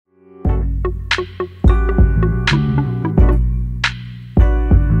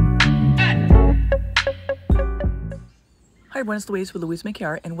everyone, it's Louise with Louise Make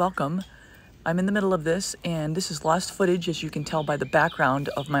Art, and welcome. I'm in the middle of this, and this is lost footage, as you can tell by the background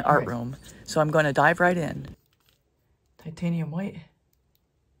of my art room. So I'm going to dive right in. Titanium white.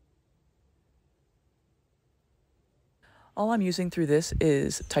 All I'm using through this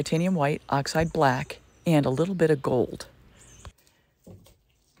is titanium white, oxide black, and a little bit of gold.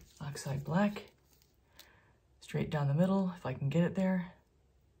 Oxide black, straight down the middle, if I can get it there.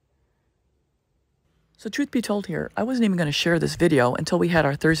 So truth be told here, I wasn't even going to share this video until we had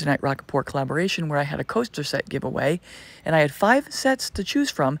our Thursday Night Rock Report collaboration where I had a coaster set giveaway, and I had 5 sets to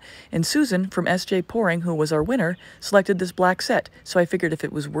choose from, and Susan from SJ Pouring, who was our winner, selected this black set. So I figured if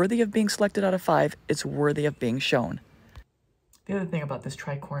it was worthy of being selected out of 5, it's worthy of being shown. The other thing about this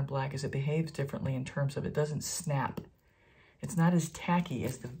tricorn black is it behaves differently in terms of it doesn't snap. It's not as tacky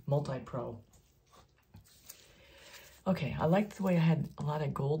as the Multi-Pro. Okay, I liked the way I had a lot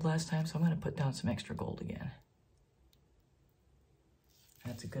of gold last time, so I'm going to put down some extra gold again.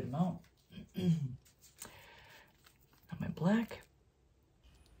 That's a good amount. Now my black.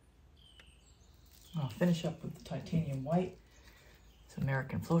 I'll finish up with the titanium white. It's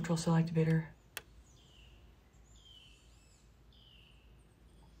American Floetrol Cell Activator.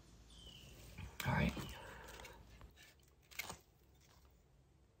 All right.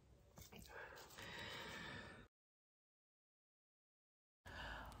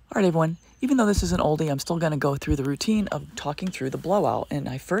 All right, everyone, even though this is an oldie, I'm still going to go through the routine of talking through the blowout. And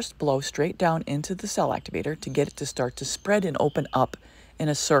I first blow straight down into the cell activator to get it to start to spread and open up in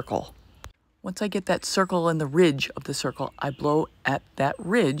a circle. Once I get that circle in the ridge of the circle, I blow at that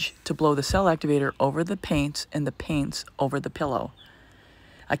ridge to blow the cell activator over the paints and the paints over the pillow.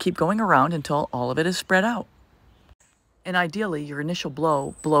 I keep going around until all of it is spread out. And ideally, your initial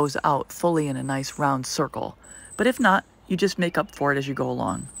blow blows out fully in a nice round circle. But if not, you just make up for it as you go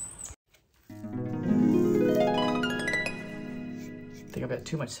along. I think I've got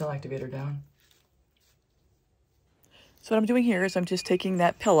too much cell activator down. So what I'm doing here is I'm just taking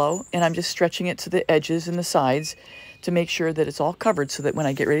that pillow and I'm just stretching it to the edges and the sides to make sure that it's all covered so that when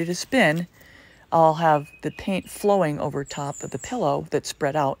I get ready to spin, I'll have the paint flowing over top of the pillow that's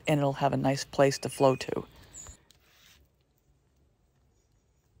spread out and it'll have a nice place to flow to.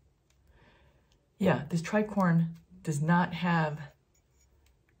 Yeah, this tricorn doesn't have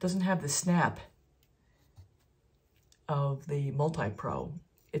the snap of the Multi-Pro.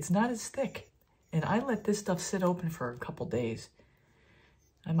 It's not as thick, and I let this stuff sit open for a couple days.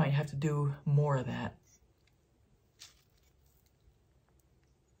 I might have to do more of that.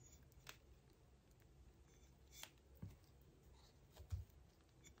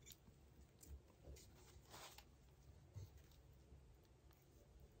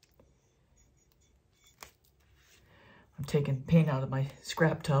 I'm taking paint out of my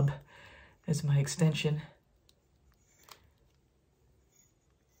scrap tub as my extension.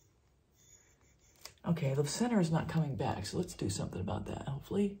 Okay, the center is not coming back, so let's do something about that,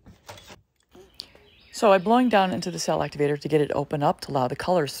 hopefully. So I'm blowing down into the cell activator to get it open up to allow the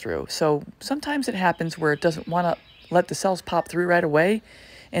colors through. So sometimes it happens where it doesn't want to let the cells pop through right away,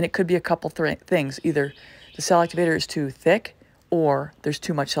 and it could be a couple things. Either the cell activator is too thick, or there's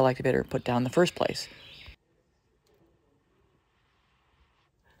too much cell activator put down in the first place.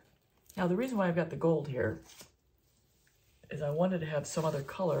 Now, the reason why I've got the gold here is I wanted to have some other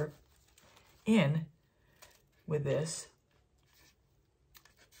color in with this,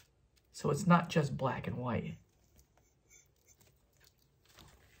 so it's not just black and white.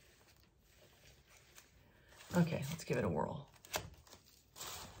 Okay, let's give it a whirl.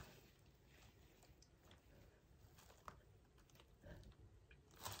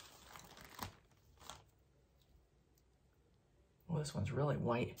 Well, this one's really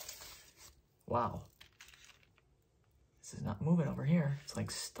white. Wow. This is not moving over here. It's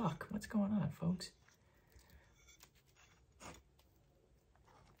like stuck. What's going on, folks?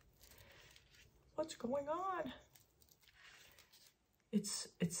 What's going on? It's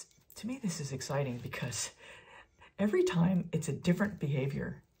to me, this is exciting because every time it's a different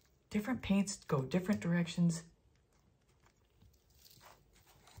behavior. Different paints go different directions.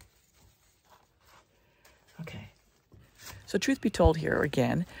 Okay. So truth be told here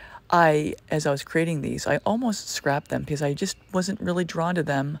again, as I was creating these, I almost scrapped them because I just wasn't really drawn to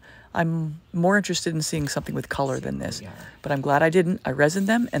them. I'm more interested in seeing something with color than this, but I'm glad I didn't. I resined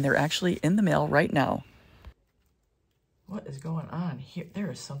them, and they're actually in the mail right now. What is going on here?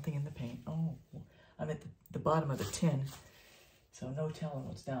 There is something in the paint. Oh, I'm at the bottom of the tin, so no telling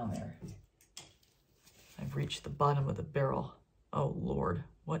what's down there. I've reached the bottom of the barrel. Oh, Lord,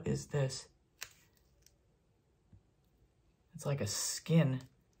 what is this? It's like a skin.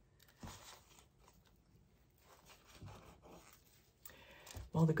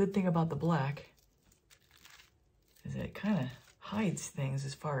 Well, the good thing about the black is that it kind of hides things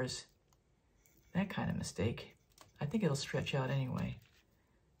as far as that kind of mistake. I think it'll stretch out anyway.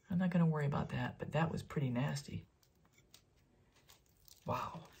 I'm not going to worry about that, but that was pretty nasty.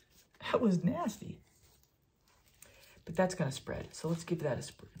 Wow, that was nasty. But that's going to spread, so let's give that a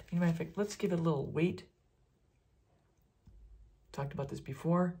spread. As a matter of fact, let's give it a little weight. Talked about this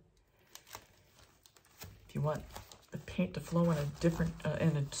before. If you want the paint to flow in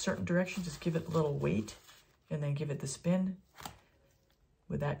a certain direction, just give it a little weight and then give it the spin,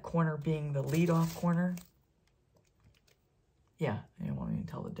 with that corner being the lead off corner. Yeah, you won't even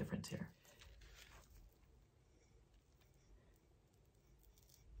tell the difference here.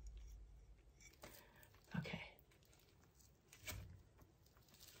 Okay.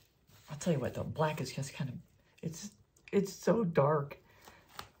 I'll tell you what, the black is just kind of, it's so dark.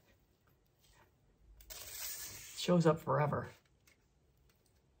 Shows up forever.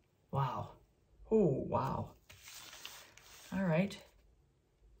 Wow. Oh, wow. All right.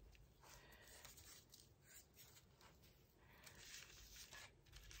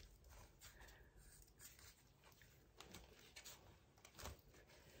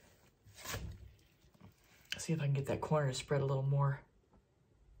 See if I can get that corner to spread a little more.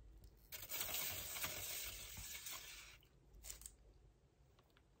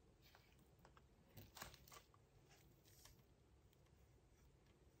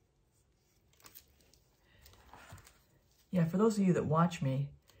 Yeah, for those of you that watch me,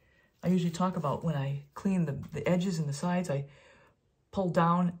 I usually talk about when I clean the edges and the sides, I pull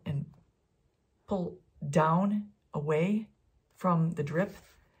down away from the drip.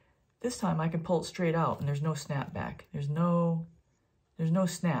 This time I can pull it straight out and there's no snap back. There's no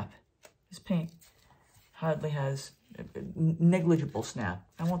snap. This paint hardly has negligible snap.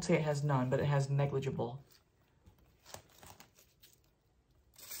 I won't say it has none, but it has negligible.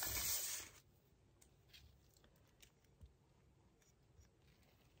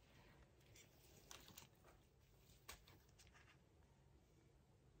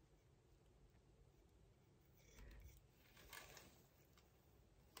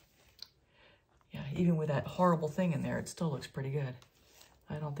 Even with that horrible thing in there, it still looks pretty good.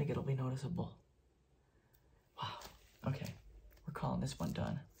 I don't think it'll be noticeable. Wow. Okay. We're calling this one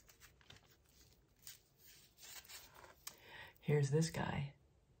done. Here's this guy.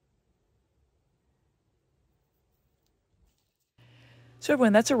 So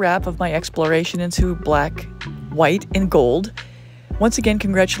everyone, that's a wrap of my exploration into black, white, and gold. Once again,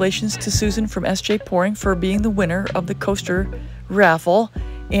 congratulations to Susan from SJ Pouring for being the winner of the coaster raffle.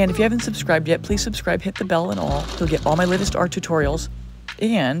 And if you haven't subscribed yet, please subscribe, hit the bell and all. You'll get all my latest art tutorials.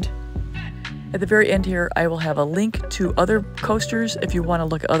 And at the very end here, I will have a link to other coasters if you want to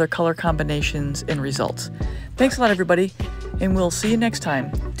look at other color combinations and results. Thanks a lot, everybody, and we'll see you next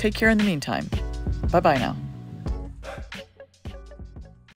time. Take care in the meantime. Bye-bye now.